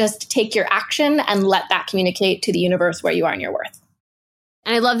 then just take your action and let that communicate to the universe where you are in your worth.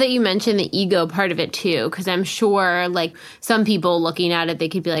 And I love that you mentioned the ego part of it too, because I'm sure like some people looking at it, they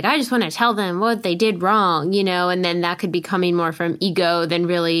could be like, I just want to tell them what they did wrong, and then that could be coming more from ego than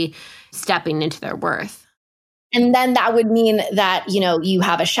really stepping into their worth. And then that would mean that, you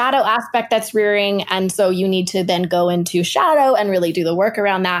have a shadow aspect that's rearing. And so you need to then go into shadow and really do the work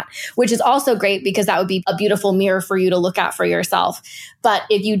around that, which is also great, because that would be a beautiful mirror for you to look at for yourself. But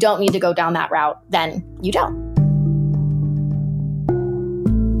if you don't need to go down that route, then you don't.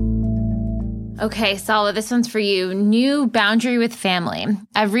 Okay, Sala, this one's for you. New boundary with family.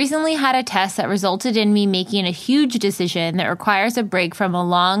 I've recently had a test that resulted in me making a huge decision that requires a break from a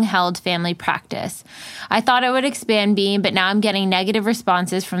long-held family practice. I thought it would expand me, but now I'm getting negative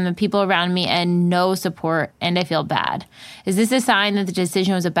responses from the people around me and no support, and I feel bad. Is this a sign that the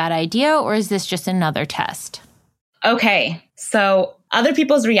decision was a bad idea, or is this just another test? Okay, so other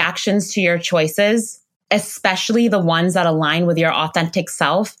people's reactions to your choices, especially the ones that align with your authentic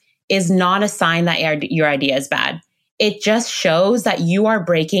self, is not a sign that your idea is bad. It just shows that you are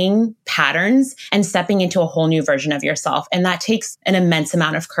breaking patterns and stepping into a whole new version of yourself. And that takes an immense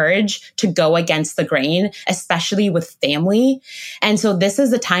amount of courage to go against the grain, especially with family. And so this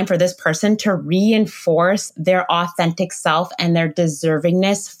is the time for this person to reinforce their authentic self and their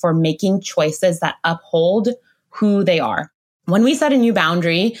deservingness for making choices that uphold who they are. When we set a new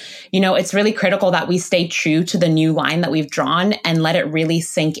boundary, it's really critical that we stay true to the new line that we've drawn and let it really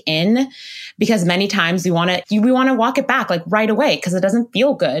sink in, because many times we want to walk it back like right away because it doesn't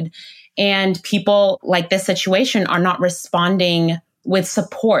feel good. And people like this situation are not responding with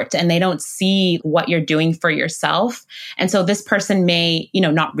support, and they don't see what you're doing for yourself. And so this person may,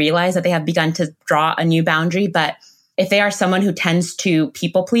 not realize that they have begun to draw a new boundary. But if they are someone who tends to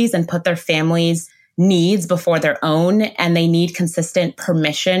people please and put their family's needs before their own, and they need consistent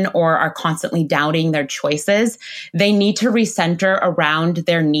permission or are constantly doubting their choices, they need to recenter around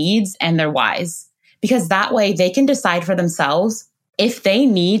their needs and their whys, because that way they can decide for themselves if they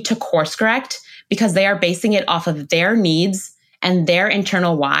need to course correct, because they are basing it off of their needs and their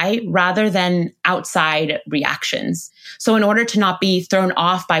internal why rather than outside reactions. So in order to not be thrown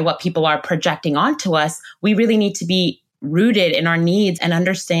off by what people are projecting onto us, we really need to be rooted in our needs and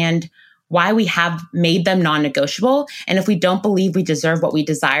understand why we have made them non-negotiable. And if we don't believe we deserve what we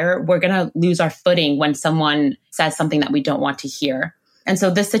desire, we're going to lose our footing when someone says something that we don't want to hear. And so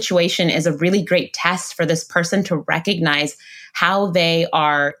this situation is a really great test for this person to recognize how they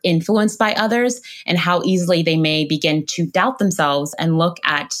are influenced by others and how easily they may begin to doubt themselves and look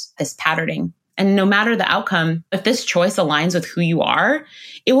at this patterning. And no matter the outcome, if this choice aligns with who you are,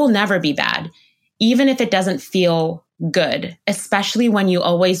 it will never be bad, even if it doesn't feel good, especially when you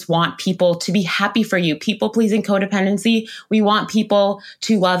always want people to be happy for you. People-pleasing codependency, we want people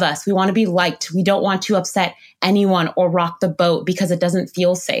to love us. We want to be liked. We don't want to upset anyone or rock the boat because it doesn't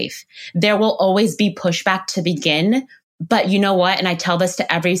feel safe. There will always be pushback to begin. But you know what? And I tell this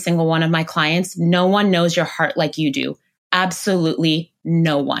to every single one of my clients, no one knows your heart like you do. Absolutely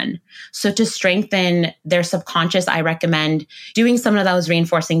no one. So to strengthen their subconscious, I recommend doing some of those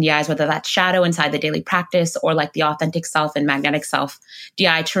reinforcing DIs, whether that's shadow inside the daily practice or like the authentic self and magnetic self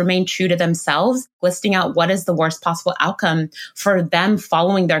DI, to remain true to themselves, listing out what is the worst possible outcome for them,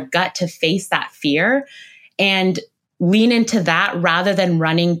 following their gut to face that fear and lean into that rather than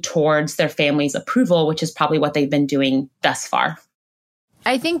running towards their family's approval, which is probably what they've been doing thus far.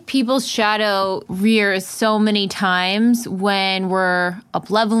 I think people's shadow rears so many times when we're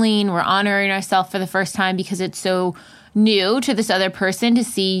up-leveling, we're honoring ourselves for the first time because it's so new to this other person to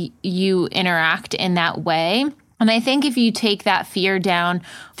see you interact in that way. And I think if you take that fear down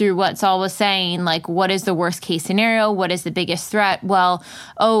through what Saul was saying, like, what is the worst case scenario? What is the biggest threat? Well,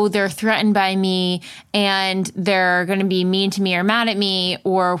 oh, they're threatened by me and they're going to be mean to me or mad at me.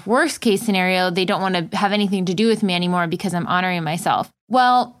 Or worst case scenario, they don't want to have anything to do with me anymore because I'm honoring myself.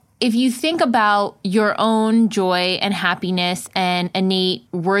 Well, if you think about your own joy and happiness and innate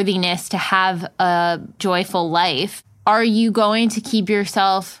worthiness to have a joyful life, are you going to keep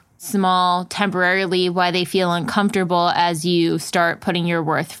yourself small temporarily while they feel uncomfortable as you start putting your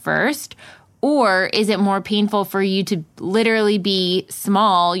worth first? Or is it more painful for you to literally be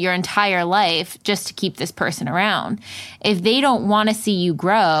small your entire life just to keep this person around? If they don't want to see you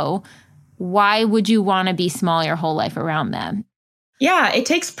grow, why would you want to be small your whole life around them? Yeah, it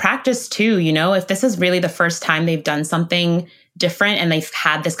takes practice too. You know, if this is really the first time they've done something different and they've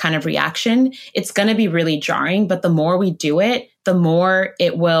had this kind of reaction, it's going to be really jarring. But the more we do it, the more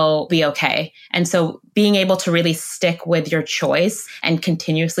it will be okay. And so being able to really stick with your choice and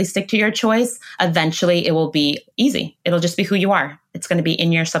continuously stick to your choice, eventually it will be easy. It'll just be who you are. It's going to be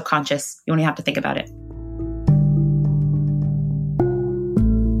in your subconscious. You only have to think about it.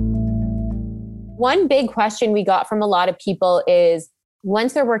 One big question we got from a lot of people is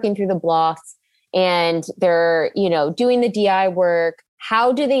once they're working through the blocks and they're, doing the DI work,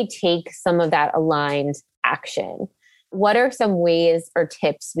 how do they take some of that aligned action? What are some ways or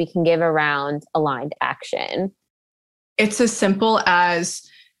tips we can give around aligned action? It's as simple as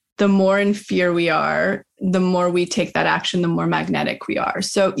the more in fear we are, the more we take that action, the more magnetic we are.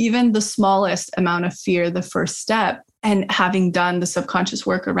 So even the smallest amount of fear, the first step, and having done the subconscious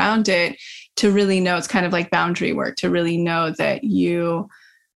work around it, to really know, it's kind of like boundary work, to really know that you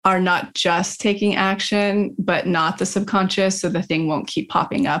are not just taking action, but not the subconscious. So the thing won't keep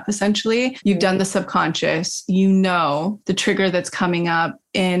popping up, essentially. You've done the subconscious, the trigger that's coming up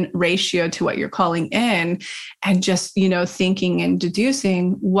in ratio to what you're calling in, and just, thinking and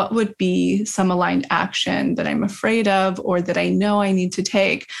deducing what would be some aligned action that I'm afraid of or that I know I need to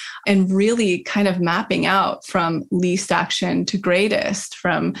take, and really kind of mapping out from least action to greatest,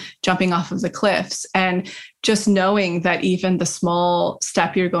 from jumping off of the cliffs, and just knowing that even the small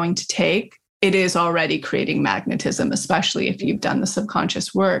step you're going to take, it is already creating magnetism, especially if you've done the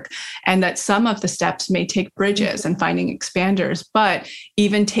subconscious work, and that some of the steps may take bridges and finding expanders, but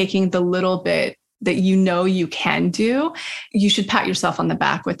even taking the little bit that you can do, you should pat yourself on the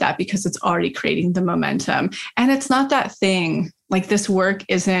back with that because it's already creating the momentum. And it's not that thing, like this work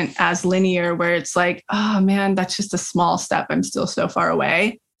isn't as linear where it's like, oh man, that's just a small step. I'm still so far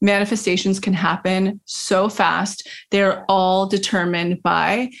away. Manifestations can happen so fast. They're all determined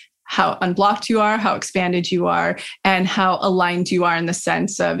by how unblocked you are, how expanded you are, and how aligned you are in the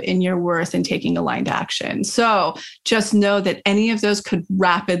sense of in your worth and taking aligned action. So just know that any of those could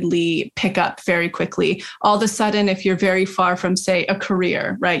rapidly pick up very quickly. All of a sudden, if you're very far from, say, a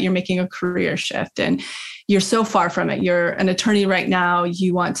career, right? You're making a career shift and you're so far from it. You're an attorney right now.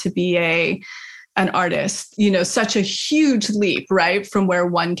 You want to be an artist, such a huge leap, right? From where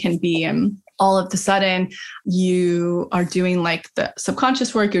one can be. And all of a sudden you are doing like the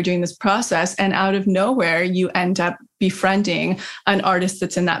subconscious work, you're doing this process, and out of nowhere, you end up befriending an artist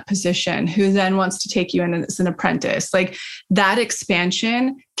that's in that position who then wants to take you in as an apprentice. Like that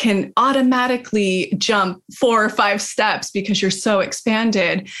expansion can automatically jump 4 or 5 steps because you're so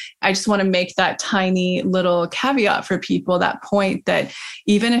expanded. I just want to make that tiny little caveat for people, that point that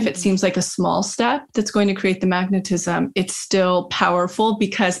even if it seems like a small step that's going to create the magnetism, it's still powerful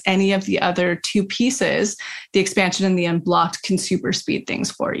because any of the other 2 pieces, the expansion and the unblocked, can super speed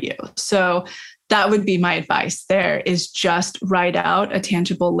things for you. So that would be my advice there, is just write out a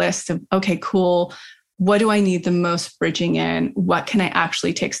tangible list of, okay, cool. What do I need the most bridging in? What can I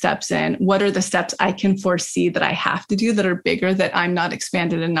actually take steps in? What are the steps I can foresee that I have to do that are bigger that I'm not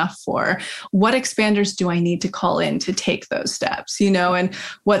expanded enough for? What expanders do I need to call in to take those steps? And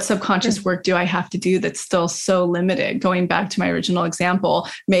what subconscious work do I have to do that's still so limited? Going back to my original example,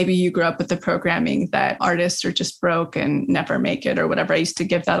 maybe you grew up with the programming that artists are just broke and never make it or whatever. I used to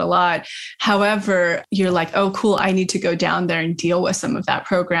give that a lot. However, you're like, oh, cool, I need to go down there and deal with some of that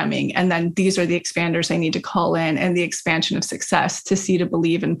programming. And then these are the expanders I need to call in, and the expansion of success, to see, to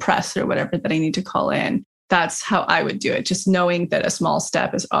believe, and press, or whatever that I need to call in. That's how I would do it. Just knowing that a small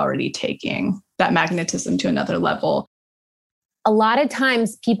step is already taking that magnetism to another level. A lot of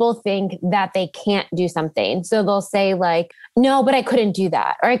times people think that they can't do something. So they'll say like, no, but I couldn't do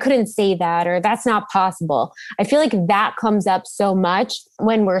that, or I couldn't say that, or that's not possible. I feel like that comes up so much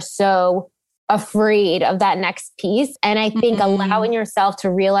when we're so afraid of that next piece. And I think allowing yourself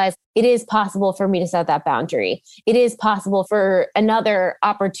to realize it is possible for me to set that boundary. It is possible for another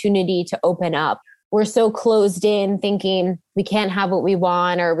opportunity to open up. We're so closed in thinking we can't have what we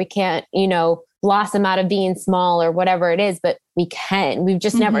want, or we can't, blossom out of being small or whatever it is, but we can. We've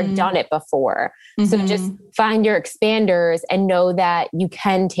just never done it before. So just find your expanders and know that you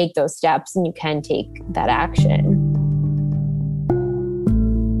can take those steps and you can take that action.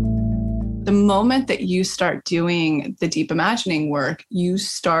 The moment that you start doing the deep imagining work, you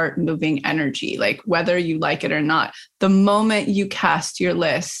start moving energy, like whether you like it or not. The moment you cast your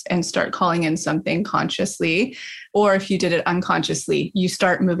list and start calling in something consciously, or if you did it unconsciously, you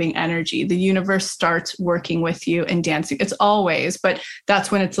start moving energy. The universe starts working with you and dancing. It's always, but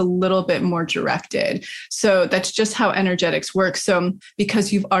that's when it's a little bit more directed. So that's just how energetics work. So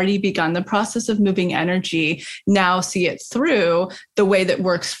because you've already begun the process of moving energy, now see it through the way that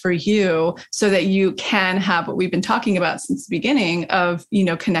works for you so that you can have what we've been talking about since the beginning of,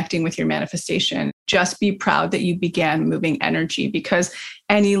 connecting with your manifestation. Just be proud that you began moving energy, because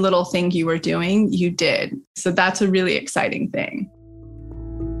any little thing you were doing, you did. So that's a really exciting thing.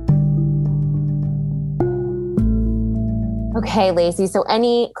 Okay, Lacey. So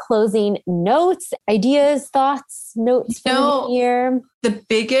any closing notes, ideas, thoughts, notes from here? The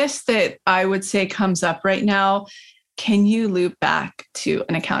biggest that I would say comes up right now, can you loop back to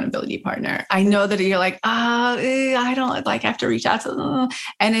an accountability partner? I know that you're like, I don't I have to reach out to them.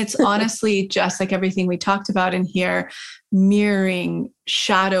 And it's honestly just like everything we talked about in here, mirroring,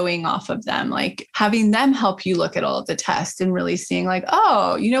 shadowing off of them, like having them help you look at all of the tests and really seeing like,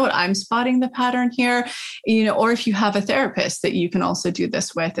 oh, you know what, I'm spotting the pattern here, or if you have a therapist that you can also do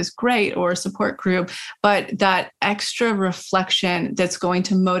this with is great, or a support group, but that extra reflection that's going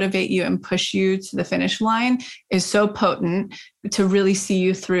to motivate you and push you to the finish line is so potent to really see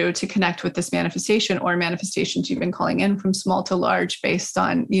you through to connect with this manifestation or manifestations you've been calling in from small to large based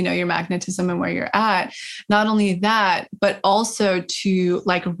on, your magnetism and where you're at. Not only that, but also to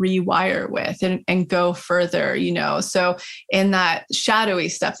like rewire with and go further, So in that shadowy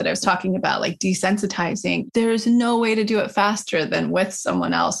stuff that I was talking about, like desensitizing, there's no way to do it faster than with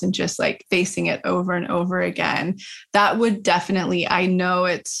someone else and just like facing it over and over again. That would definitely, I know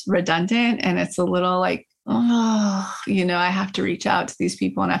it's redundant and it's a little like, I have to reach out to these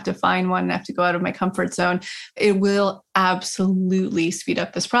people and I have to find one and I have to go out of my comfort zone. It will absolutely speed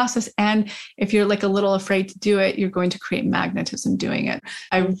up this process. And if you're like a little afraid to do it, you're going to create magnetism doing it.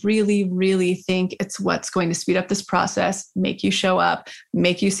 I really, really think it's what's going to speed up this process, make you show up,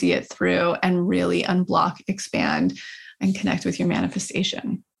 make you see it through, and really unblock, expand, and connect with your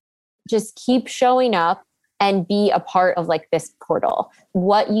manifestation. Just keep showing up and be a part of like this portal.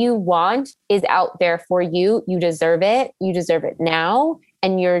 What you want is out there for you. You deserve it. You deserve it now.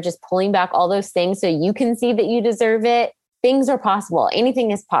 And you're just pulling back all those things so you can see that you deserve it. Things are possible. Anything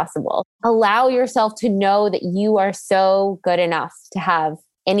is possible. Allow yourself to know that you are so good enough to have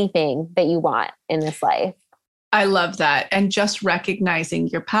anything that you want in this life. I love that. And just recognizing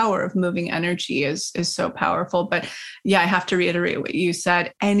your power of moving energy is so powerful. But yeah, I have to reiterate what you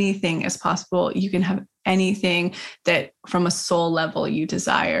said. Anything is possible. You can have anything that from a soul level you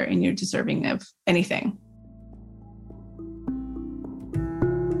desire, and you're deserving of anything.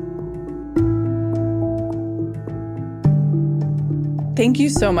 Thank you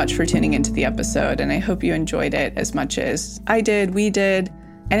so much for tuning into the episode, and I hope you enjoyed it as much as I did, we did.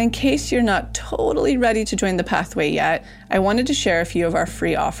 And in case you're not totally ready to join the pathway yet, I wanted to share a few of our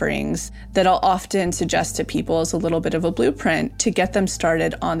free offerings that I'll often suggest to people as a little bit of a blueprint to get them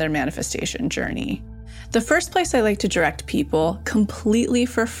started on their manifestation journey. The first place I like to direct people completely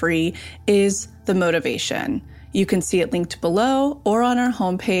for free is the motivation. You can see it linked below or on our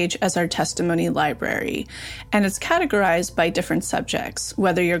homepage as our testimony library. And it's categorized by different subjects,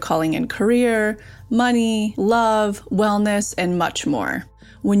 whether you're calling in career, money, love, wellness, and much more.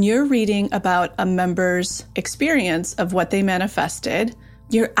 When you're reading about a member's experience of what they manifested,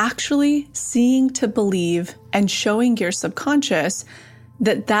 you're actually seeing to believe and showing your subconscious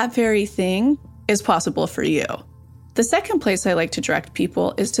that that very thing is possible for you. The second place I like to direct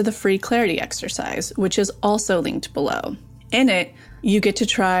people is to the free clarity exercise, which is also linked below. In it, you get to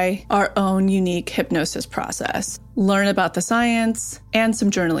try our own unique hypnosis process, learn about the science, and some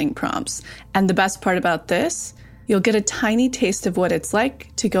journaling prompts. And the best part about this, you'll get a tiny taste of what it's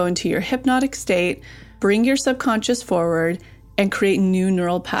like to go into your hypnotic state, bring your subconscious forward, and create new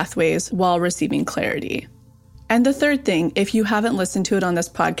neural pathways while receiving clarity. And the third thing, if you haven't listened to it on this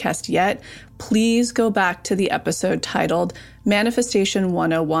podcast yet, please go back to the episode titled Manifestation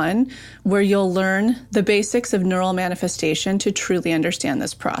 101, where you'll learn the basics of neural manifestation to truly understand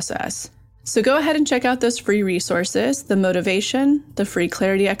this process. So go ahead and check out those free resources, the motivation, the free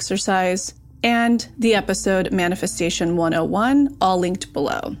clarity exercise, and the episode Manifestation 101, all linked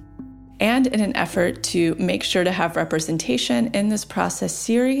below. And in an effort to make sure to have representation in this process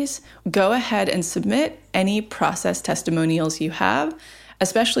series, go ahead and submit any process testimonials you have,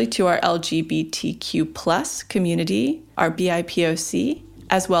 especially to our LGBTQ+ community, our BIPOC,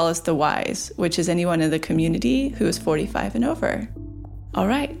 as well as the WISE, which is anyone in the community who is 45 and over. All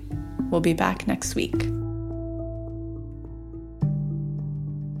right, we'll be back next week.